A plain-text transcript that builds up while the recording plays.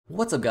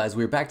What's up, guys?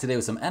 We're back today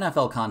with some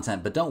NFL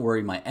content, but don't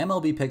worry, my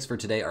MLB picks for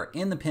today are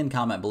in the pinned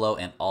comment below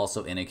and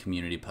also in a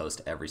community post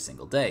every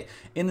single day.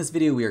 In this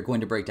video, we are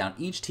going to break down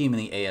each team in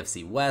the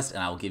AFC West,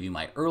 and I will give you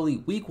my early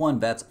Week 1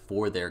 bets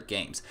for their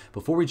games.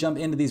 Before we jump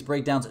into these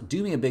breakdowns,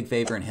 do me a big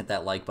favor and hit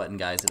that like button,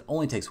 guys. It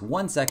only takes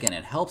 1 second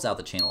and helps out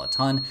the channel a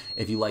ton.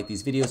 If you like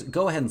these videos,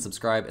 go ahead and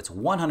subscribe. It's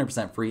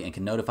 100% free and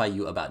can notify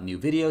you about new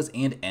videos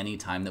and any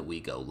time that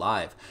we go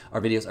live. Our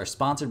videos are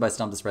sponsored by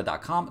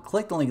StumpTheSpread.com.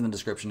 Click the link in the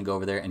description to go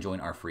over there and join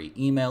our free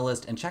email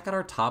list and check out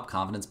our top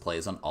confidence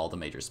plays on all the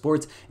major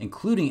sports,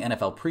 including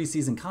NFL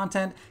preseason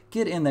content.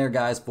 Get in there,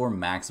 guys, for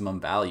maximum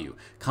value.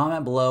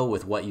 Comment below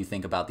with what you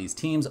think about these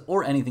teams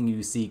or anything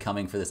you see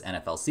coming for this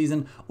NFL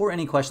season or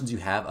any questions you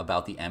have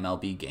about the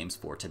MLB games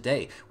for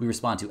today. We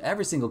respond to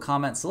every single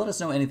comment, so let us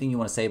know anything you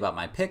want to say about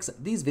my picks,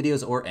 these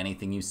videos, or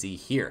anything you see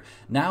here.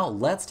 Now,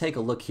 let's take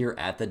a look here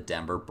at the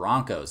Denver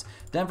Broncos.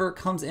 Denver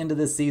comes into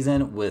this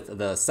season with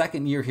the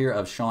second year here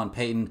of Sean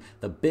Payton.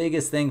 The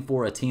biggest thing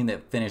for a team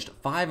that finished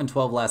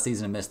 5-12 last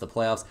season and missed the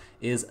playoffs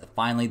is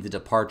finally the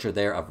departure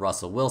there of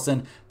Russell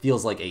Wilson.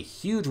 Feels like a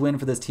huge win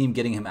for this team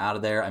getting him out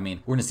of there. I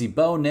mean, we're going to see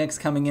Bo Nix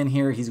coming in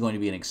here. He's going to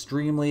be an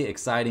extremely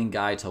exciting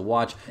guy to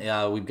watch.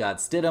 We've got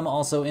Stidham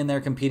also in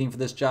there competing for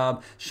this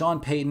job. Sean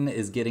Payton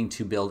is getting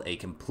to build a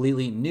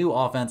completely new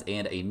offense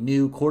and a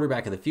new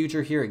quarterback of the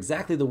future here,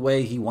 exactly the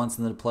way he wants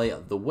them to play,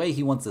 the way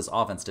he wants this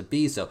offense to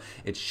be. So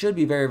it should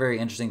be very, very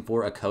interesting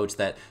for a coach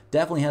that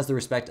definitely has the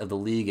respect of the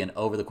league and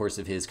over the course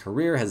of his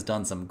career has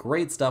done some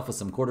great stuff with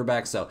some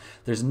quarterbacks. So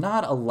there's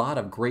not a lot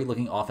of great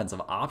looking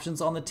offensive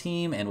options on the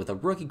team, and with a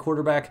rookie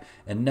quarterback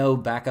and no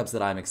backups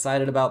that I'm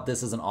excited about,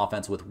 this is an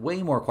offense with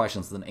way more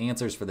questions than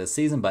answers for this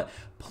season, but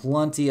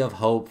plenty of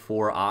hope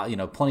for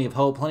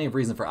plenty of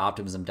reason for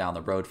optimism down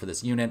the road for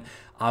this unit.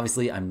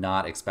 Obviously, I'm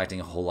not expecting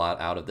a whole lot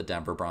out of the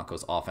Denver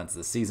Broncos offense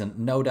this season.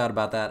 No doubt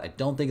about that. I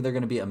don't think they're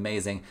going to be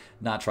amazing.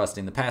 Not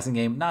trusting the passing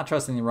game, not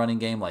trusting the running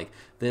game. Like,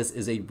 this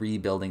is a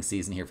rebuilding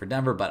season here for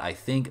Denver, but I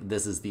think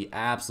this is the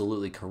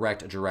absolutely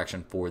correct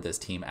direction for this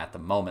team at the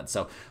moment.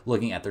 So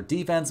looking at their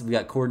defense, we've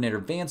got coordinator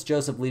Vance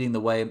Joseph leading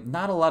the way.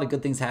 Not a lot of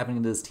good things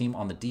happening to this team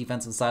on the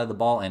defensive side of the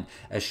ball, and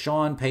as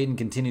Sean Payton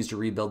continues to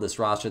rebuild this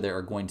roster, there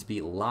are going to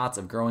be lots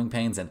of growing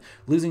pains, and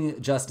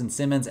losing Justin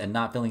Simmons and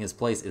not filling his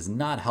place is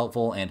not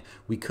helpful, and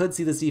we could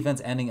see this defense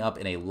ending up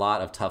in a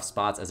lot of tough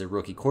spots as a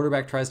rookie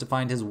quarterback tries to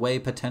find his way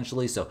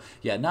potentially. So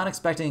yeah, not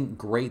expecting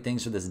great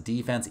things for this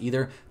defense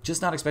either,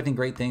 just not expecting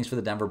great things for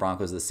the Denver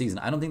Broncos this season.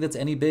 I don't think that's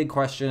any big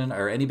question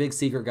or any big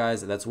secret,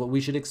 guys. That's what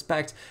we should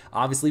expect.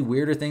 Obviously,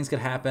 weirder things could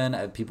happen.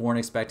 People weren't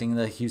expecting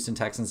the Houston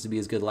Texans to be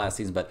as good last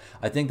season, but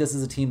I think this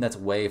is a team that's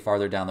way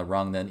farther down the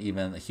rung than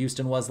even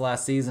Houston was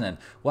last season. And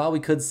while we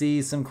could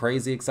see some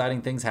crazy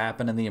exciting things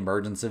happen in the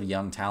emergence of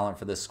young talent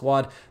for this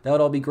squad, that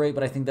would all be great,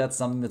 but I think that's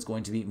something that's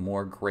going to be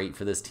more great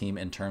for this team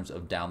in terms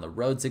of down the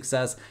road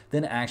success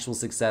than actual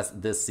success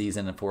this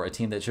season, and for a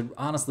team that should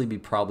honestly be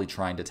probably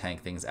trying to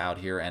tank things out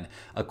here and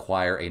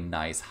acquire a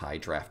nice high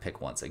draft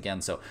pick once again.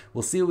 So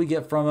we'll see what we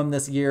get from them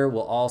this year.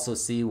 We'll also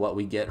see what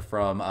we get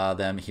from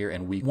them here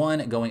in Week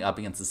 1 going up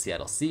against the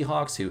Seattle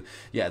Seahawks, who,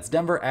 yeah, it's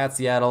Denver at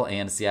Seattle,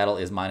 and Seattle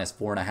is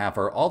 -4.5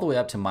 or all the way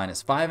up to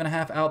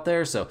 -5.5 out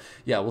there. So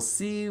yeah, we'll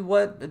see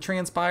what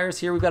transpires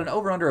here. We've got an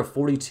over-under of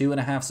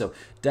 42.5, so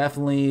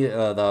definitely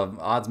the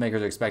odds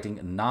makers are expecting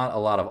not a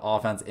lot of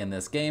offense in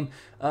this game.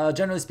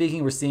 Generally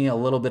speaking, we're seeing a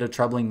little bit of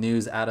troubling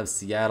news out of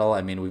Seattle.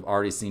 I mean, we've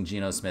already seen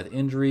Geno Smith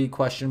injury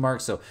question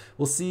mark, so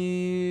we'll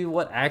see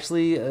what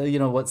actually,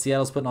 what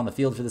Seattle's putting on the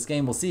field for this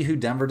game. We'll see who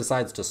Denver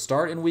decides to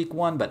start in Week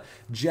 1, but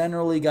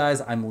generally,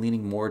 guys, I'm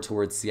leaning more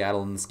towards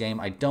Seattle in this game.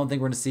 I don't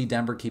think we're going to see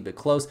Denver keep it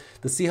close.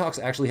 The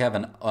Seahawks actually have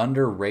an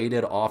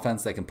underrated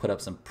offense that can put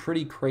up some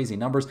pretty crazy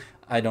numbers.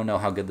 I don't know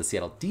how good the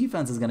Seattle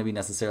defense is going to be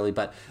necessarily,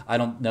 but I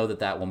don't know that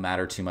that will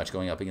matter too much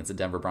going up against a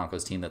Denver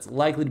Broncos team that's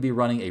likely to be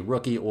running a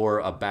rookie or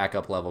a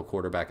backup level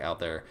quarterback out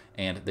there,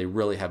 and they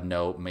really have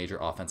no major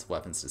offensive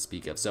weapons to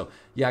speak of. So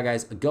yeah,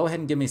 guys, go ahead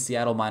and give me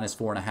Seattle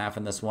 -4.5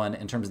 in this one.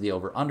 In terms of the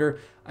over-under,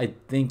 I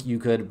think you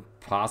could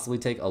possibly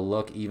take a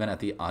look even at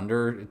the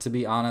under, to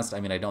be honest. I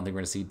mean, I don't think we're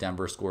going to see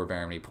Denver score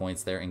very many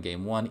points there in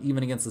game 1,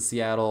 even against the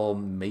Seattle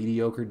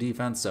mediocre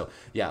defense. So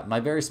yeah, my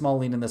very small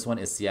lean in this one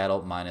is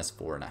Seattle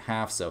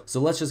 -4.5.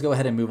 So let's just go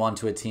ahead and move on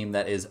to a team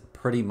that is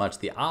pretty much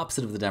the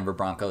opposite of the Denver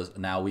Broncos.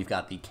 Now we've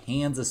got the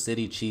Kansas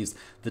City Chiefs,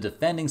 the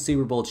defending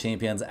Super Bowl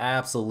champions.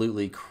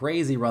 Absolutely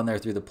crazy run there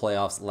through the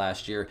playoffs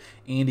last year.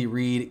 Andy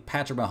Reid,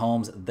 Patrick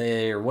Mahomes,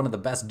 they're one of the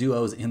best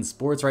duos in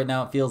sports right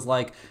now, it feels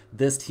like.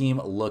 This team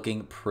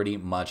looking pretty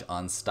much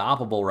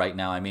unstoppable right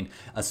now. I mean,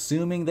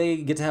 assuming they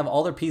get to have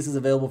all their pieces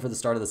available for the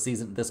start of the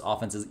season, this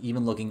offense is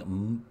even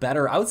looking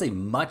better. I would say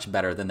much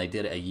better than they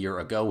did a year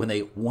ago when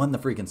they won the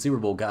freaking Super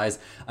Bowl, guys.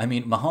 I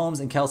mean,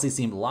 Mahomes and Kelsey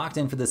seem locked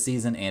in for this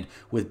season, and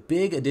with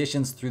big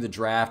additions through the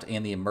draft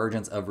and the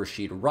emergence of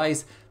Rashid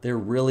Rice, there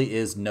really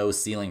is no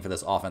ceiling for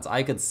this offense.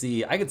 I could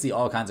see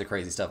all kinds of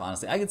crazy stuff,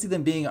 honestly. I could see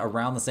them being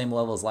around the same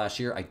level as last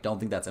year. I don't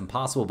think that's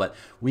impossible, but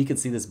we could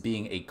see this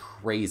being a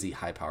crazy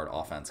high-powered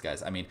offense,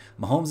 guys. I mean,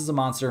 Mahomes is a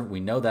monster. We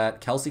know that.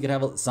 Kelsey could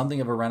have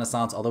something of a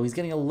renaissance, although he's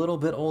getting a little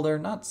bit older.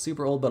 Not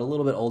super old, but a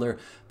little bit older.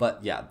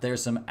 But yeah,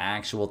 there's some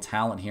actual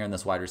talent here in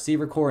this wide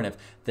receiver core, and if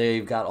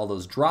they've got all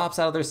those drops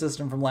out of their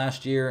system from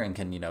last year and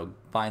can,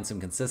 find some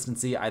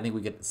consistency, I think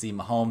we could see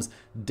Mahomes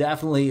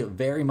definitely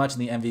very much in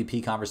the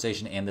MVP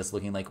conversation, and this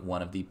looking like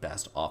one of the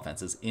best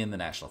offenses in the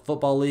National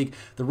Football League.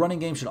 The running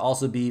game should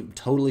also be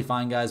totally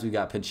fine, guys. We've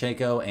got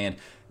Pacheco and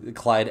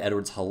Clyde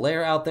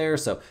Edwards-Helaire out there.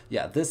 So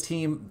yeah, this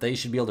team, they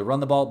should be able to run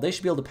the ball. They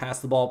should be able to pass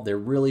the ball. There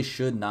really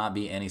should not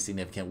be any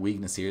significant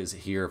weaknesses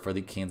here for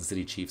the Kansas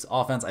City Chiefs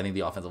offense. I think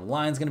the offensive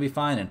line is going to be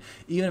fine. And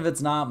even if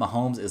it's not,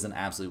 Mahomes is an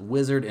absolute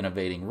wizard in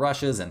evading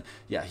rushes. And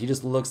yeah, he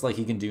just looks like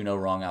he can do no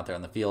wrong out there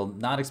on the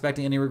field. Not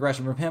expecting any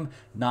regression from him.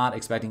 Not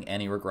expecting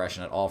any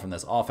regression at all from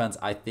this offense.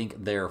 I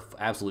think their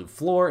absolute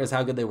floor is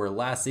how good they were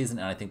last season.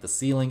 And I think the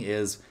ceiling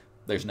is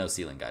there's no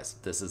ceiling, guys.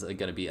 This is going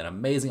to be an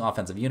amazing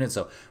offensive unit,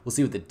 so we'll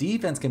see what the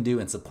defense can do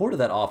in support of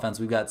that offense.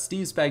 We've got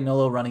Steve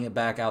Spagnuolo running it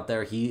back out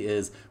there. He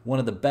is one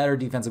of the better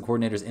defensive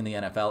coordinators in the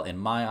NFL in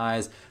my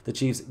eyes. The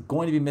Chiefs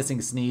going to be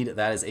missing Snead.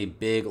 That is a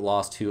big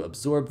loss to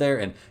absorb there,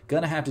 and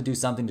going to have to do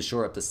something to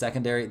shore up the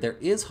secondary. There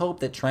is hope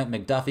that Trent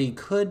McDuffie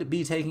could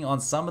be taking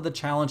on some of the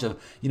challenge of,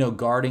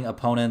 guarding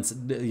opponents,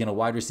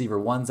 wide receiver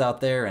ones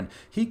out there, and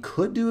he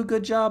could do a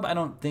good job. I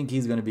don't think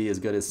he's going to be as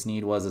good as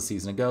Snead was a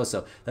season ago,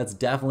 so that's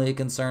definitely a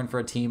concern for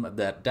a team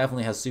that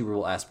definitely has Super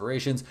Bowl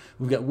aspirations.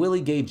 We've got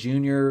Willie Gay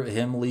Jr.,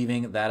 him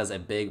leaving, that is a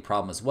big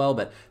problem as well,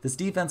 but this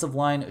defensive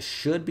line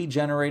should be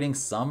generating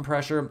some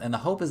pressure, and the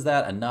hope is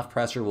that enough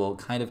pressure will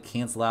kind of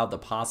cancel out the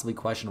possibly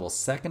questionable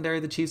secondary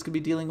the Chiefs could be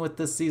dealing with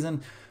this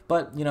season.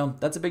 But,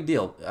 that's a big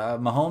deal.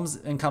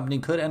 Mahomes and company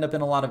could end up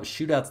in a lot of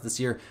shootouts this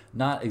year,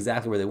 not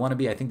exactly where they want to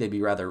be. I think they'd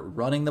be rather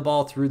running the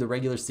ball through the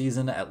regular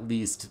season, at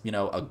least,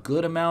 a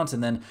good amount,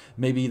 and then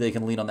maybe they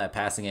can lean on that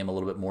passing game a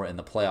little bit more in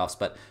the playoffs.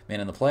 But, man,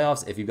 in the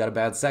playoffs, if you've got a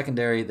bad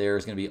secondary,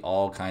 there's going to be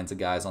all kinds of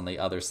guys on the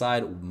other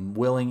side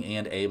willing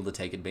and able to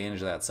take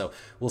advantage of that. So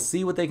we'll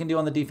see what they can do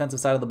on the defensive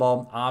side of the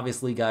ball.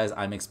 Obviously, guys,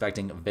 I'm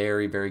expecting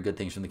very, very good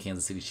things from the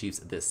Kansas City Chiefs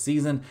this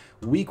season.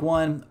 Week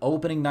 1,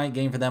 opening night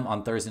game for them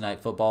on Thursday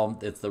Night Football.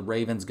 It's the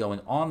Ravens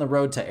going on the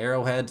road to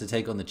Arrowhead to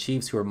take on the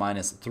Chiefs, who are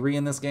 -3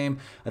 in this game.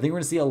 I think we're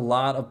going to see a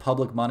lot of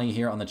public money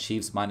here on the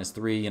Chiefs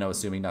 -3,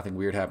 assuming nothing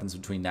weird happens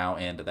between now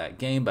and that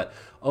game. But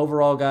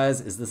overall,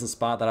 guys, is this a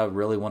spot that I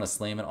really want to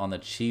slam it on the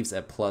Chiefs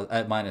at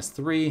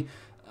 -3?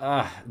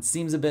 It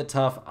seems a bit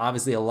tough.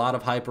 Obviously, a lot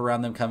of hype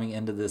around them coming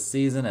into this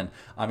season, and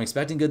I'm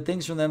expecting good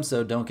things from them,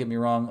 so don't get me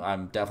wrong.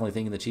 I'm definitely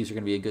thinking the Chiefs are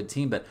going to be a good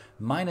team, but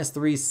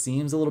 -3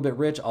 seems a little bit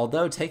rich,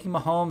 although taking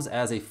Mahomes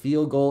as a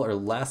field goal or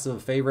less of a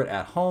favorite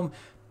at home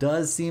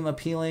does seem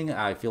appealing.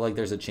 I feel like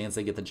there's a chance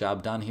they get the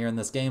job done here in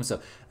this game, so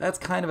that's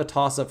kind of a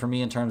toss-up for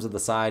me in terms of the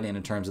side and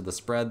in terms of the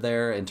spread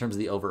there. In terms of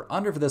the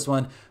over-under for this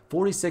one,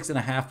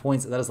 46.5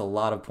 points. That is a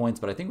lot of points,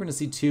 but I think we're going to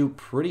see two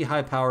pretty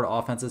high-powered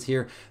offenses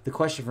here. The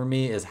question for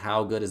me is,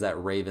 how good is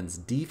that Ravens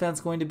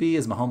defense going to be?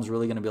 Is Mahomes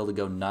really going to be able to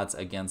go nuts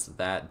against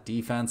that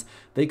defense?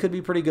 They could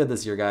be pretty good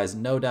this year, guys,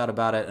 no doubt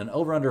about it. An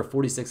over-under of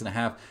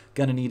 46.5,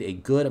 going to need a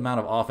good amount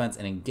of offense,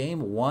 and in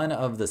game 1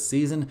 of the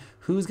season,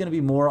 who's going to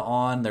be more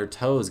on their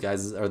toes,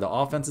 guys? Are the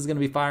offenses going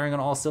to be firing on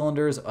all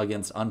cylinders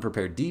against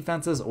unprepared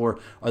defenses, or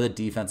are the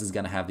defenses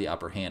going to have the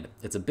upper hand?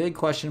 It's a big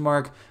question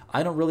mark.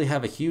 I don't really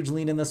have a huge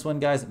lean in this one,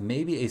 guys.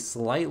 Maybe a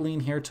slight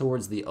lean here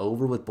towards the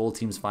over, with both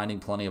teams finding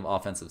plenty of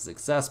offensive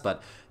success.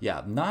 But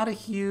yeah, not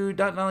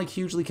like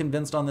hugely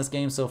convinced on this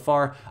game so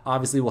far.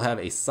 Obviously, we'll have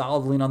a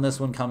solid lean on this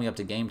one coming up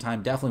to game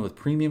time, definitely with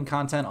premium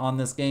content on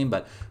this game,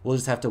 but we'll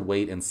just have to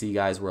wait and see,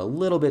 guys. We're a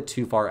little bit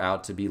too far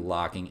out to be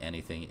locking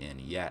anything in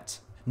yet.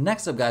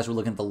 Next up, guys, we're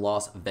looking at the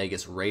Las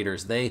Vegas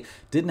Raiders. They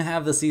didn't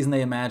have the season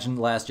they imagined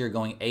last year,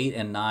 going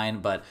 8-9,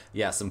 but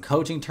yeah, some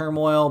coaching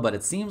turmoil, but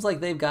it seems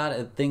like they've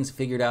got things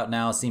figured out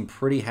now. Seem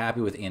pretty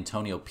happy with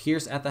Antonio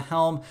Pierce at the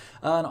helm.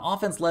 An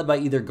offense led by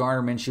either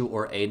Gardner Minshew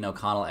or Aiden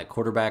O'Connell at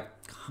quarterback.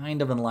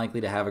 Kind of unlikely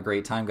to have a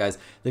great time, guys.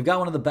 They've got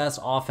one of the best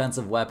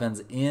offensive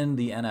weapons in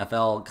the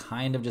NFL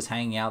kind of just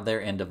hanging out there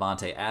in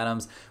Devontae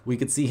Adams. We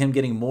could see him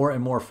getting more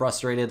and more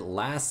frustrated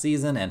last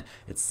season, and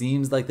it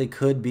seems like they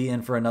could be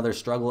in for another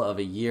struggle of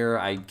a year.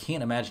 I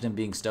can't imagine him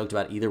being stoked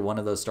about either one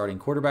of those starting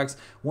quarterbacks.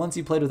 Once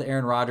he played with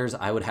Aaron Rodgers,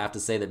 I would have to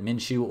say that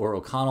Minshew or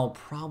O'Connell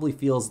probably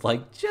feels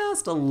like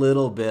just a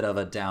little bit of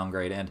a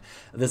downgrade, and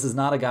this is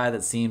not a guy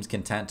that seems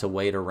content to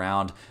wait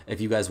around. If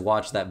you guys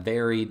watch that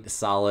very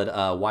solid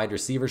wide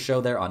receiver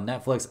show there there on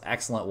Netflix.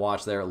 Excellent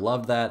watch there.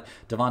 Loved that.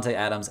 Davante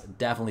Adams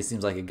definitely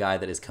seems like a guy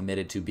that is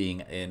committed to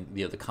being in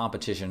the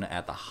competition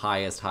at the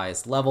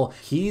highest level.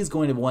 He's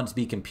going to want to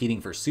be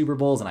competing for Super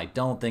Bowls, and I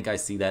don't think I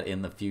see that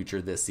in the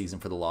future this season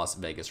for the Las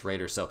Vegas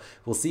Raiders. So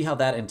we'll see how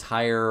that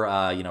entire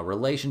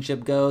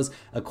relationship goes.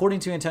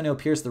 According to Antonio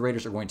Pierce, the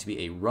Raiders are going to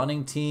be a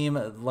running team,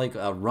 like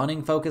a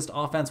running focused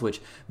offense,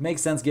 which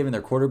makes sense given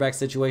their quarterback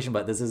situation,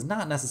 but this is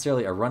not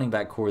necessarily a running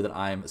back core that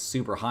I'm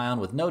super high on,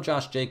 with no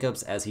Josh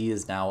Jacobs as he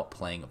is now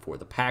playing for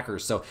the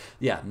Packers. So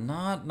yeah,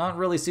 not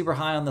really super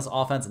high on this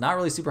offense, not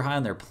really super high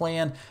on their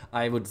plan.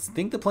 I would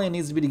think the plan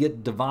needs to be to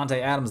get Davante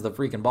Adams the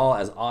freaking ball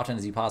as often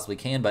as you possibly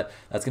can, but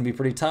that's going to be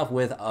pretty tough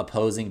with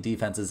opposing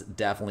defenses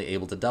definitely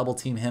able to double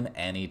team him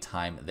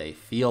anytime they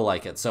feel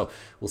like it. So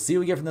we'll see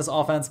what we get from this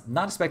offense.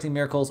 Not expecting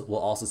miracles. We'll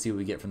also see what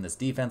we get from this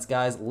defense,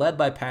 guys, led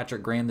by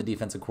Patrick Graham, the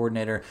defensive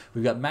coordinator.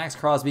 We've got Max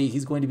Crosby.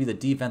 He's going to be the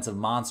defensive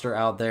monster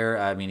out there.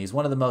 I mean, he's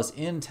one of the most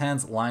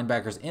intense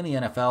linebackers in the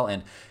NFL,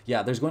 and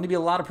yeah, there's going to be a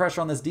lot of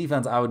pressure on this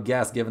defense, I would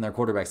guess, given their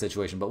quarterback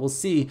situation, but we'll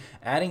see.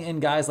 Adding in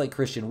guys like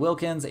Christian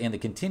Wilkins and the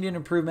continued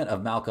improvement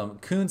of Malcolm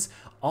Kuntz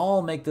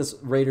all make this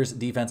Raiders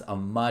defense a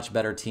much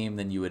better team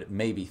than you would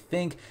maybe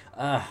think.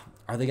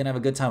 Are they going to have a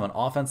good time on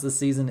offense this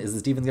season? Is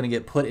this defense going to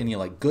get put in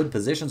good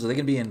positions? Are they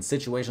going to be in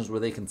situations where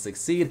they can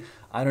succeed?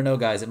 I don't know,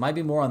 guys. It might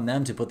be more on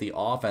them to put the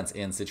offense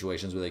in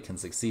situations where they can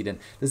succeed. And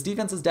this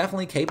defense is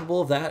definitely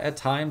capable of that at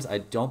times. I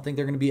don't think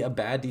they're going to be a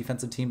bad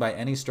defensive team by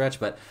any stretch,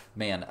 but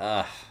man,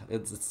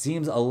 it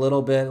seems a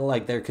little bit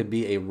like there could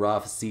be a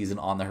rough season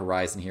on the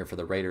horizon here for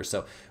the Raiders.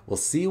 So we'll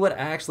see what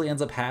actually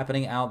ends up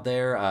happening out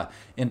there.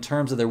 In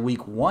terms of their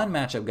week 1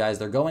 matchup, guys,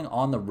 they're going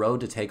on the road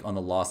to take on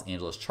the Los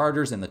Angeles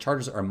Chargers, and the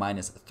Chargers are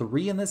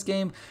 -3 in this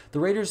game. The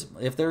Raiders,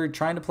 if they're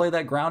trying to play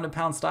that ground and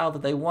pound style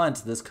that they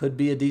want, this could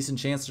be a decent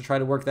chance to try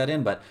to work that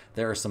in, but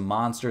there are some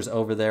monsters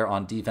over there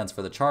on defense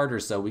for the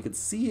Chargers, so we could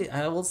see,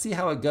 we'll see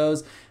how it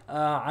goes.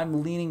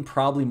 I'm leaning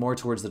probably more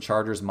towards the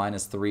Chargers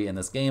 -3 in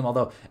this game,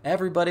 although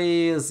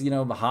everybody is,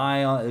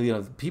 high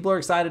on, people are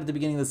excited at the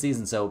beginning of the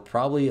season, so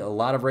probably a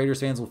lot of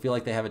Raiders fans will feel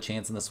like they have a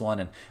chance in this one,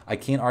 and I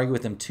can't argue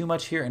with them too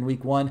much here in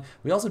week 1.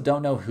 We also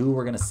don't know who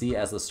we're going to see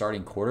as the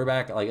starting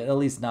quarterback, like at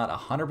least not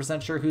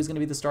 100% sure who's going to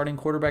be the starting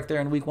quarterback there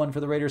in week 1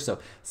 for the Raiders, so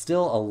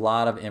still a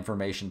lot of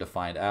information to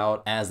find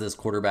out as this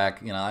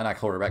quarterback, not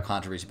quarterback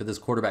controversy, but this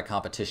quarterback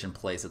competition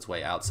plays its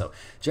way out. So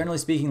generally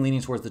speaking,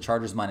 leaning towards the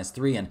Chargers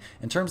 -3, and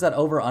in terms of that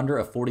over-under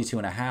of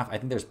 42.5, I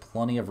think there's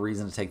plenty of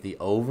reason to take the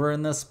over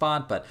in this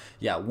spot, but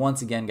yeah,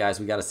 once again, guys,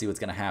 we got to see what's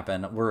going to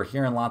happen. We're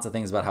hearing lots of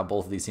things about how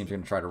both of these teams are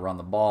going to try to run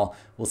the ball.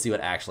 We'll see what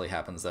actually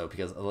happens, though,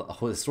 because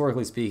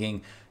historically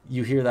speaking,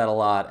 you hear that a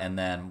lot, and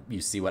then you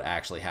see what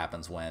actually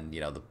happens when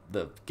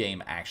the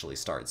game actually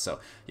starts. So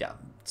yeah,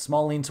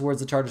 small lean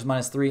towards the Chargers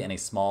 -3 and a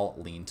small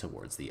lean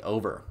towards the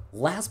over.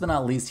 Last but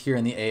not least, here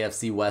in the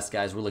AFC West,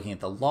 guys, we're looking at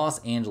the Los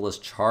Angeles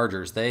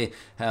Chargers. They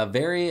have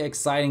very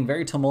exciting,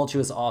 very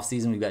tumultuous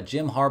offseason. We've got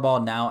Jim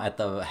Harbaugh now at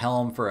the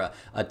helm for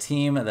a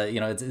team that,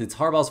 it's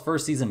Harbaugh's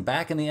first season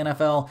back in the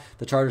NFL.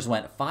 The Chargers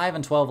went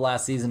 5-12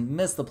 last season,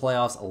 missed the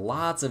playoffs,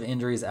 lots of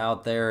injuries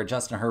out there.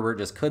 Justin Herbert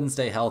just couldn't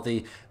stay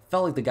healthy.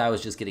 Felt like the guy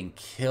was just getting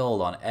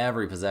killed on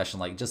every possession.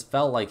 Just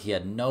felt like he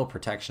had no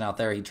protection out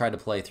there. He tried to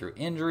play through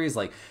injuries.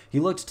 He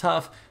looked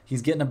tough.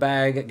 He's getting a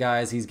bag,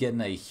 guys. He's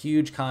getting a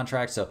huge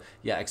contract. So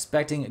yeah,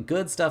 expecting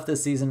good stuff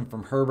this season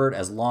from Herbert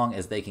as long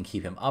as they can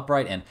keep him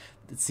upright. And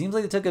it seems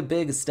like they took a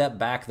big step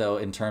back, though,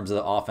 in terms of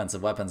the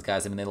offensive weapons,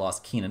 guys. I mean, they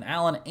lost Keenan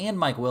Allen and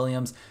Mike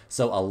Williams,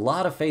 so a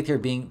lot of faith here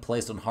being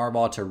placed on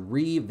Harbaugh to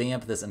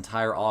revamp this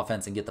entire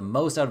offense and get the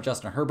most out of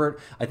Justin Herbert.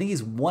 I think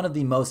he's one of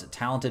the most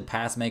talented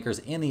pass makers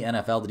in the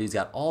NFL. The dude's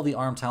got all the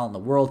arm talent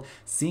in the world.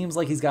 Seems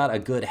like he's got a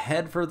good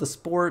head for the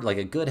sport, like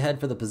a good head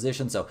for the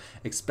position, so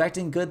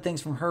expecting good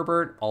things from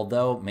Herbert,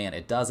 although, man,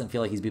 it doesn't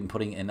feel like he's been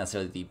putting in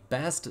necessarily the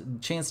best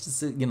chance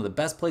to, the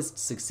best place to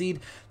succeed.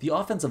 The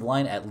offensive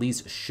line at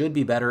least should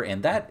be better,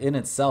 and that in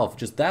itself,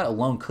 just that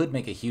alone could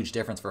make a huge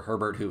difference for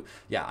Herbert, who,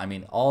 yeah, I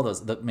mean, all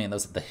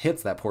the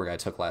hits that poor guy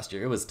took last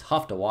year, it was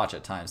tough to watch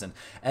at times. And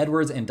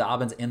Edwards and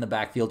Dobbins in the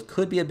backfield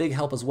could be a big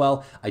help as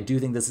well. I do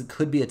think this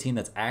could be a team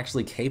that's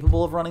actually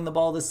capable of running the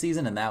ball this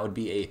season, and that would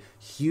be a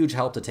huge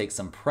help to take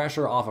some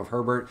pressure off of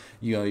Herbert.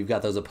 You've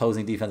got those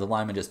opposing defensive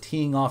linemen just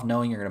teeing off,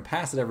 knowing you're going to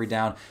pass it every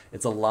down.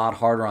 It's a lot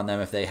harder on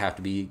them if they have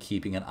to be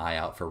keeping an eye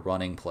out for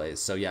running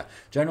plays. So yeah,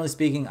 generally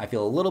speaking, I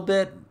feel a little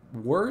bit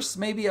worse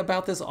maybe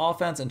about this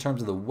offense in terms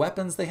of the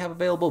weapons they have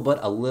available, but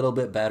a little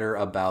bit better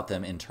about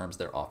them in terms of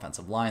their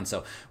offensive line.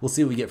 So we'll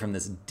see what we get from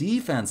this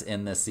defense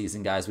in this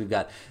season, guys. We've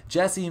got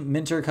Jesse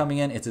Minter coming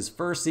in. It's his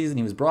first season.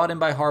 He was brought in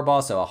by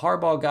Harbaugh, so a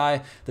Harbaugh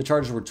guy. The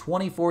Chargers were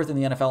 24th in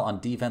the NFL on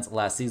defense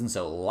last season,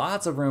 so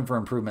lots of room for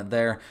improvement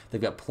there.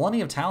 They've got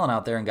plenty of talent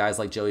out there in guys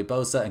like Joey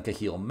Bosa and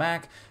Kahil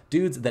Mack,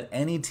 dudes that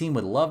any team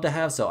would love to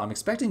have. So I'm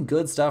expecting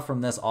good stuff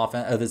from this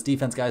this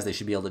defense, guys. They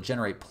should be able to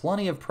generate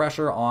plenty of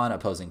pressure on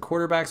opposing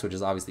quarterbacks, which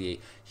is obviously a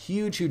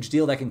huge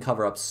deal that can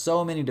cover up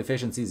so many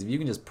deficiencies. If you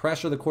can just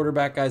pressure the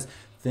quarterback, guys,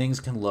 things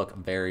can look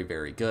very,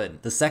 very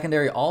good. The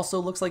secondary also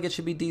looks like it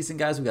should be decent,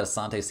 guys. We got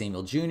Asante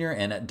Samuel Jr.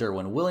 and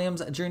Derwin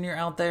Williams Jr.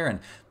 out there, and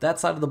that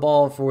side of the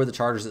ball for the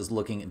Chargers is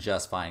looking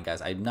just fine,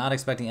 guys. I'm not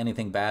expecting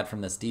anything bad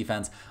from this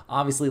defense.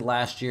 Obviously,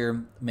 last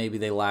year, maybe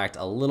they lacked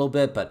a little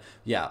bit, but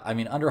yeah, I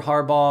mean, under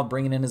Harbaugh,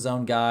 bringing in his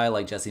own guy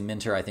like Jesse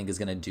Minter, I think is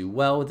going to do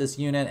well with this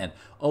unit, and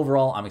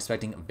overall, I'm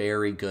expecting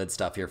very good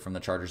stuff here from the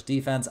Chargers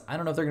defense. I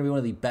don't know if they're going to be one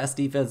of the best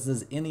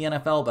defenses in the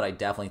NFL, but I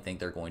definitely think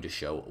they're going to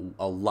show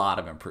a lot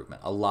of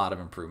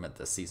improvement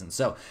this season.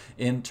 So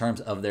in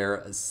terms of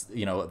their,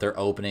 their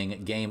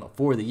opening game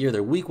for the year,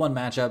 their week 1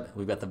 matchup,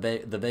 we've got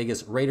the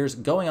Vegas Raiders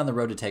going on the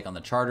road to take on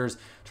the Chargers.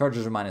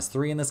 Chargers are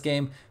 -3 in this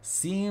game.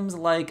 Seems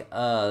like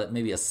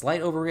maybe a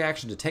slight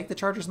overreaction to take the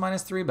Chargers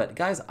 -3, but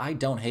guys, I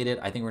don't hate it.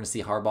 I think we're going to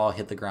see Harbaugh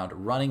hit the ground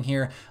running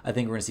here. I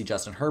think we're going to see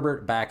Justin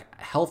Herbert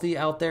back healthy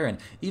out there, and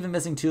even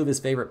missing 2 of his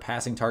favorite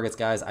passing targets,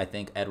 guys. I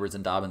think Edwards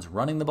and Dobbins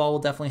running the ball will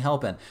definitely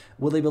help, and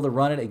will they be able to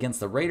run it against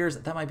the Raiders?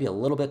 That might be a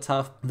little bit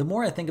tough. The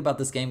more I think about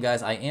this game,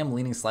 guys, I am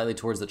leaning slightly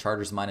towards the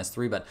Chargers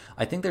 -3, but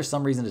I think there's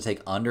some reason to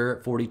take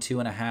under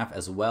 42.5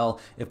 as well.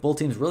 If both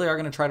teams really are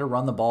going to try to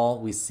run the ball,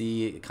 we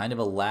see kind of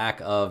a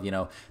lack of,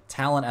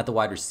 talent at the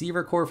wide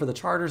receiver core for the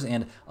Chargers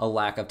and a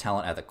lack of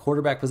talent at the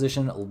quarterback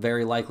position,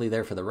 very likely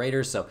there for the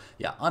Raiders. So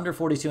yeah, under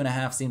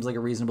 42.5 seems like a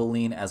reasonable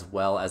lean, as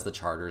well as the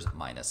Chargers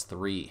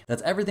 -3.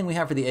 That's everything we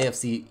have for the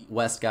AFC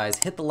West, guys.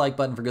 Hit the like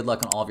button for good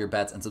luck on all of your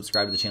bets and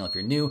subscribe to the channel if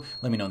you're new.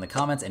 Let me know in the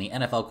comments any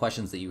NFL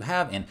questions that you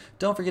have, and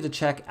don't forget to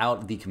check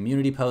out the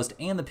community post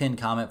and the pinned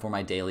comment for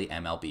my daily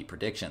MLB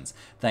predictions.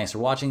 Thanks for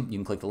watching. You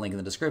can click the link in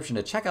the description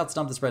to check out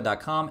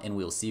stumpthespread.com, and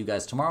we'll see you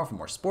guys tomorrow for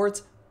more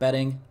sports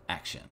betting action.